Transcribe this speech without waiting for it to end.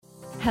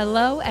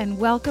Hello and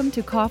welcome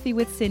to Coffee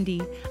with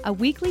Cindy, a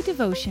weekly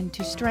devotion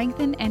to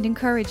strengthen and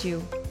encourage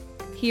you.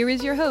 Here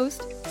is your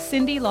host,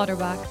 Cindy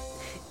Lauterbach.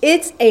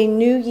 It's a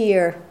new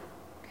year.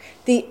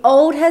 The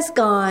old has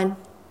gone,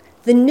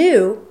 the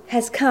new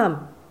has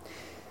come.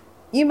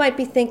 You might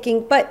be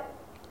thinking, but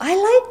I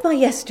like my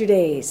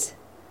yesterdays.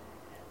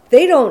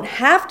 They don't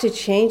have to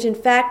change. In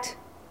fact,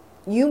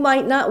 you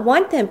might not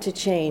want them to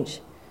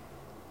change.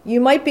 You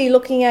might be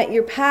looking at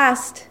your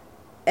past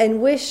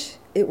and wish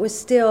it was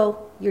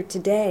still your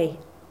today.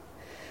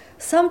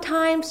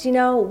 Sometimes,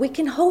 we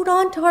can hold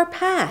on to our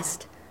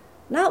past,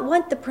 not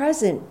want the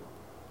present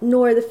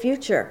nor the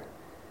future.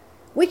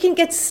 We can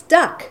get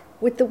stuck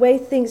with the way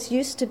things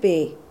used to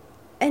be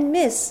and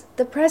miss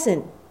the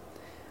present.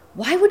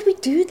 Why would we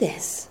do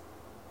this?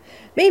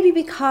 Maybe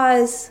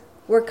because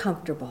we're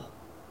comfortable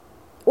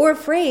or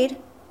afraid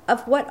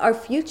of what our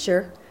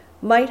future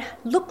might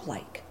look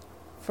like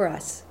for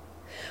us.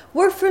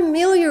 We're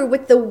familiar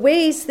with the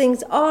ways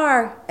things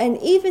are, and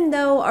even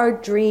though our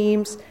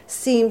dreams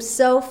seem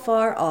so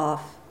far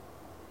off,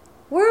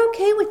 we're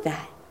okay with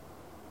that.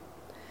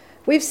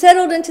 We've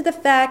settled into the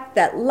fact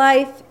that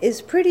life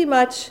is pretty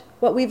much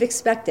what we've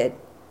expected.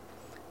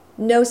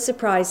 No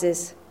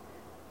surprises.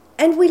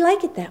 And we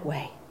like it that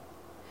way.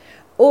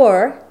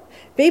 Or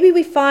maybe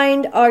we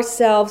find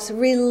ourselves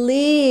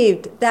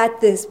relieved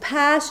that this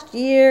past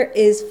year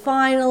is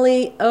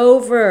finally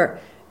over.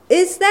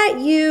 Is that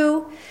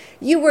you?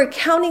 You were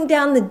counting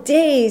down the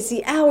days,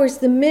 the hours,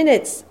 the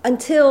minutes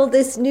until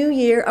this new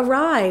year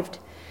arrived.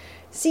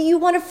 See, you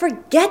want to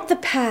forget the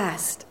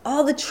past,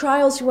 all the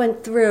trials you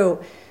went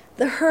through,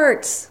 the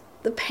hurts,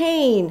 the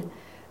pain.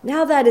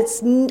 Now that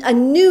it's a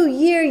new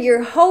year,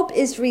 your hope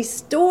is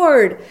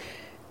restored.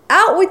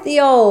 Out with the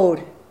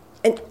old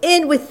and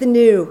in with the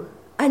new.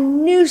 A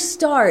new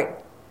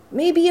start,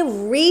 maybe a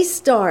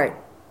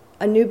restart,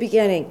 a new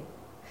beginning.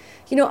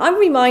 I'm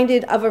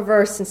reminded of a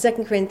verse in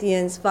 2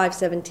 Corinthians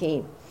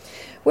 5:17,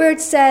 where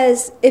it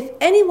says, if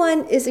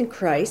anyone is in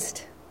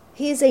Christ,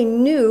 he is a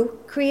new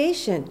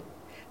creation.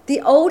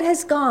 The old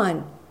has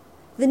gone,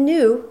 the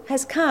new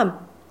has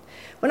come.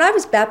 When I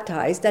was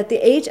baptized at the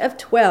age of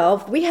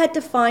 12, we had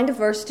to find a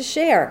verse to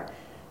share.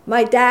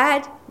 My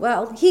dad,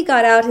 he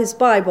got out his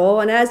Bible,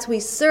 and as we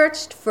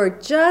searched for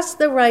just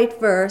the right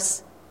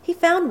verse, he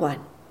found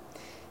one.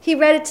 He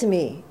read it to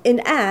me and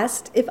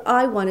asked if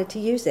I wanted to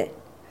use it.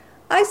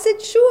 I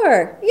said,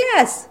 sure,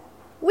 yes,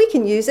 we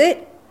can use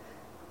it.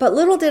 But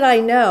little did I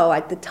know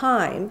at the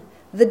time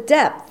the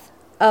depth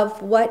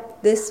of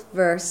what this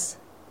verse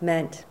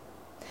meant.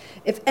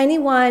 If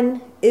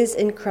anyone is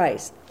in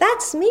Christ,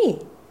 that's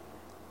me.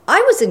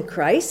 I was in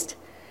Christ.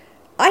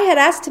 I had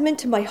asked him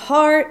into my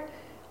heart.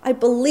 I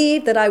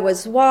believed that I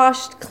was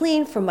washed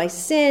clean from my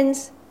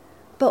sins.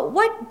 But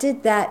what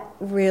did that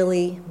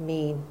really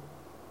mean?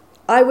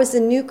 I was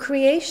a new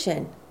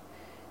creation.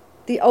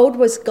 The old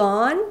was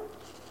gone.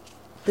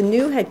 The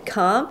new had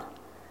come.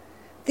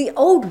 The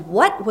old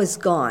what was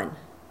gone?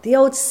 The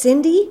old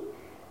Cindy?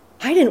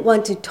 I didn't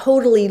want to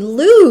totally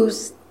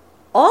lose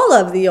all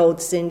of the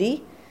old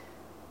Cindy.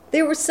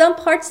 There were some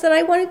parts that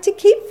I wanted to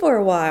keep for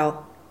a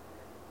while.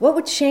 What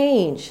would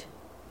change?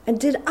 And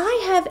did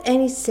I have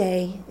any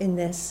say in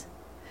this?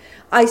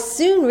 I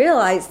soon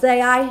realized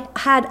that I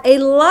had a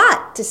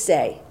lot to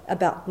say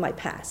about my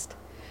past.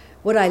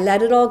 Would I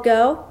let it all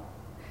go?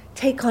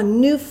 Take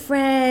on new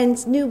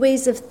friends, new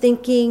ways of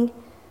thinking,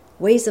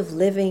 ways of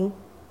living?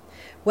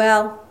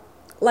 Well,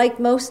 like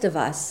most of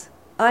us,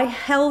 I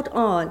held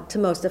on to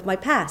most of my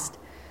past.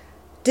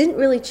 Didn't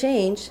really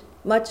change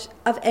much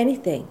of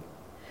anything.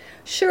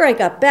 Sure, I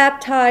got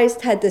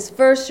baptized, had this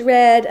verse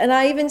read, and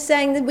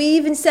we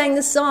even sang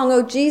the song,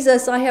 "Oh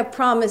Jesus, I have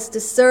promised to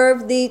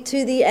serve thee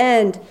to the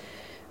end."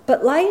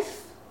 But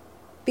life,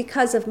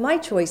 because of my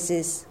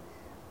choices,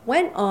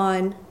 went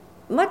on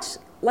much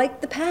like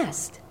the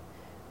past,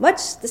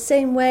 much the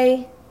same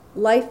way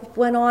life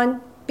went on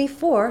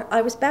before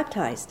I was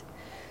baptized.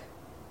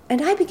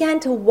 And I began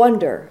to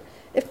wonder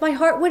if my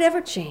heart would ever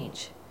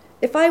change,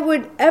 if I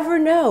would ever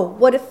know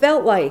what it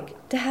felt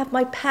like to have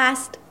my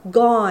past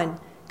gone,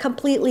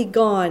 completely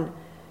gone.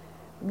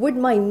 Would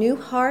my new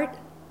heart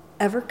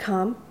ever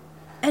come?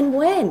 And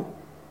when?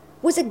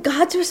 Was it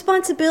God's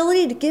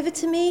responsibility to give it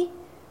to me,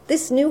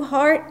 this new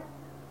heart,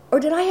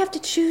 or did I have to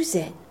choose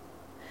it?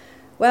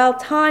 Well,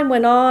 time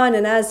went on,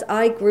 and as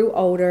I grew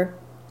older,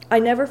 I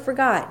never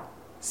forgot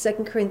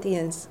 2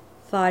 Corinthians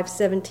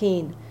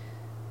 5:17.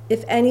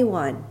 If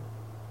anyone,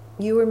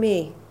 you or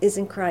me, is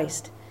in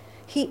Christ,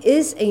 he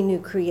is a new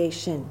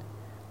creation.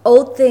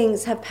 Old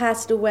things have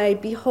passed away.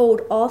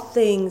 Behold, all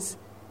things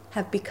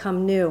have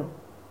become new.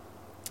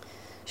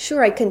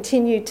 Sure, I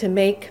continued to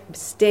make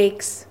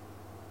mistakes,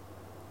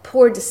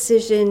 poor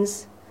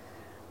decisions,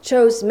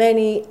 chose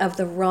many of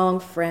the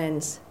wrong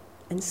friends,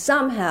 and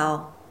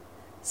somehow,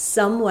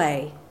 some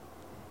way,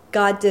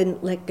 God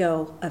didn't let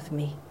go of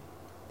me.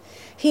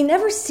 He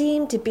never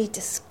seemed to be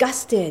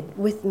disgusted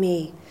with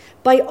me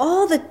by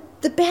all the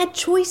bad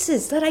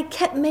choices that I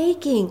kept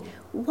making,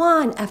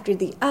 one after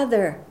the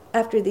other.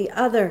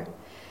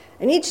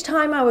 And each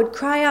time I would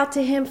cry out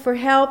to him for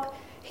help,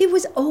 he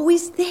was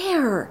always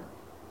there.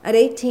 At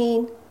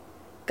 18,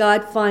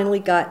 God finally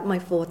got my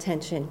full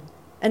attention,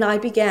 and I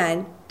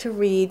began to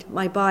read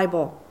my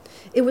Bible.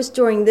 It was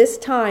during this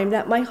time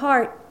that my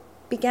heart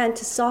began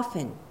to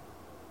soften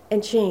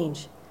and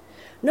change.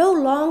 No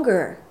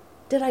longer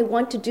did I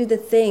want to do the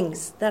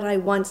things that I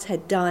once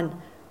had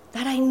done,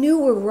 that I knew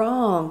were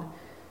wrong.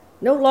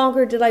 No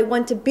longer did I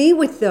want to be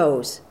with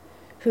those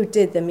who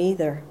did them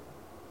either.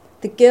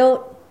 The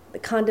guilt, the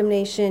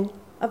condemnation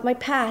of my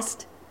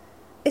past,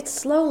 it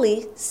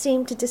slowly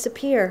seemed to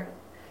disappear.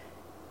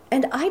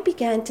 And I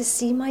began to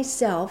see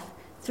myself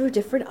through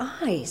different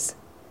eyes.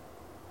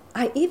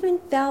 I even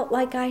felt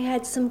like I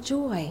had some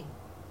joy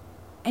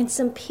and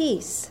some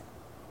peace.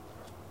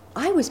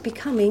 I was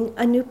becoming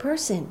a new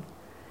person.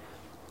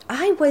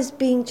 I was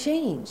being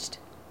changed.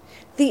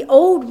 The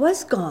old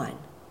was gone.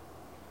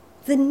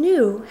 The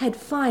new had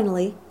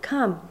finally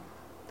come.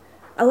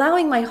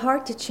 Allowing my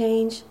heart to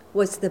change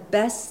was the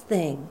best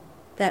thing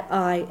that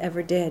I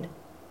ever did.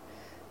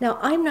 Now,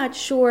 I'm not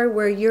sure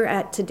where you're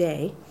at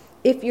today,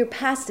 if your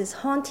past is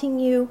haunting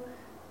you,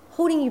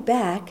 holding you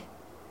back.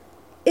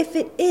 If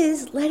it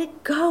is, let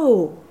it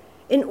go.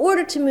 In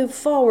order to move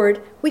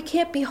forward, we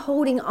can't be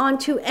holding on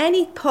to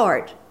any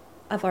part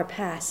of our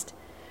past.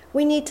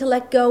 We need to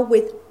let go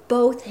with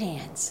both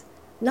hands.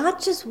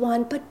 Not just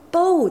one, but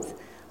both.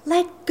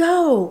 Let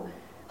go.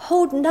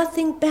 Hold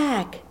nothing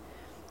back.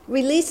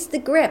 Release the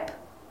grip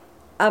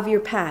of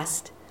your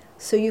past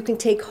so you can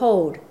take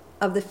hold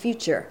of the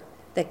future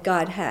that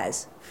God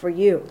has for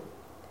you.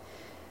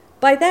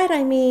 By that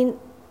I mean,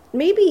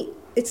 maybe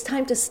it's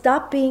time to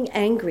stop being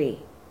angry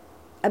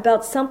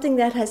about something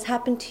that has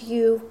happened to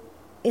you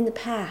in the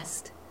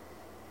past.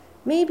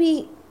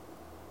 Maybe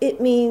it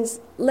means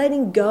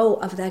letting go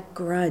of that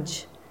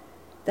grudge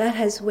that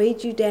has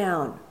weighed you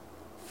down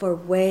for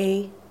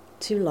way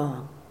too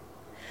long.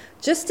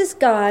 Just as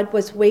God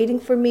was waiting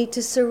for me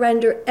to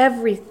surrender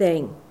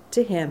everything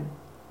to Him,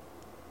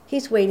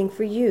 He's waiting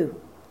for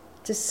you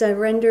to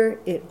surrender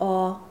it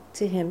all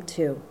to Him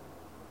too.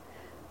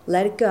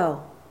 Let it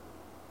go.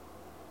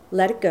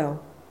 Let it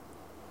go.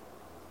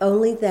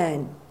 Only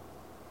then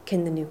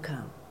can the new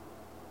come.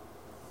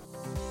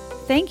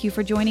 Thank you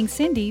for joining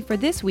Cindy for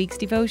this week's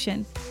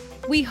devotion.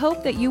 We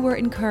hope that you were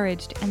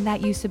encouraged and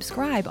that you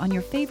subscribe on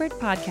your favorite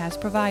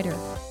podcast provider.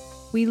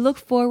 We look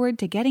forward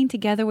to getting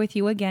together with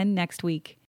you again next week.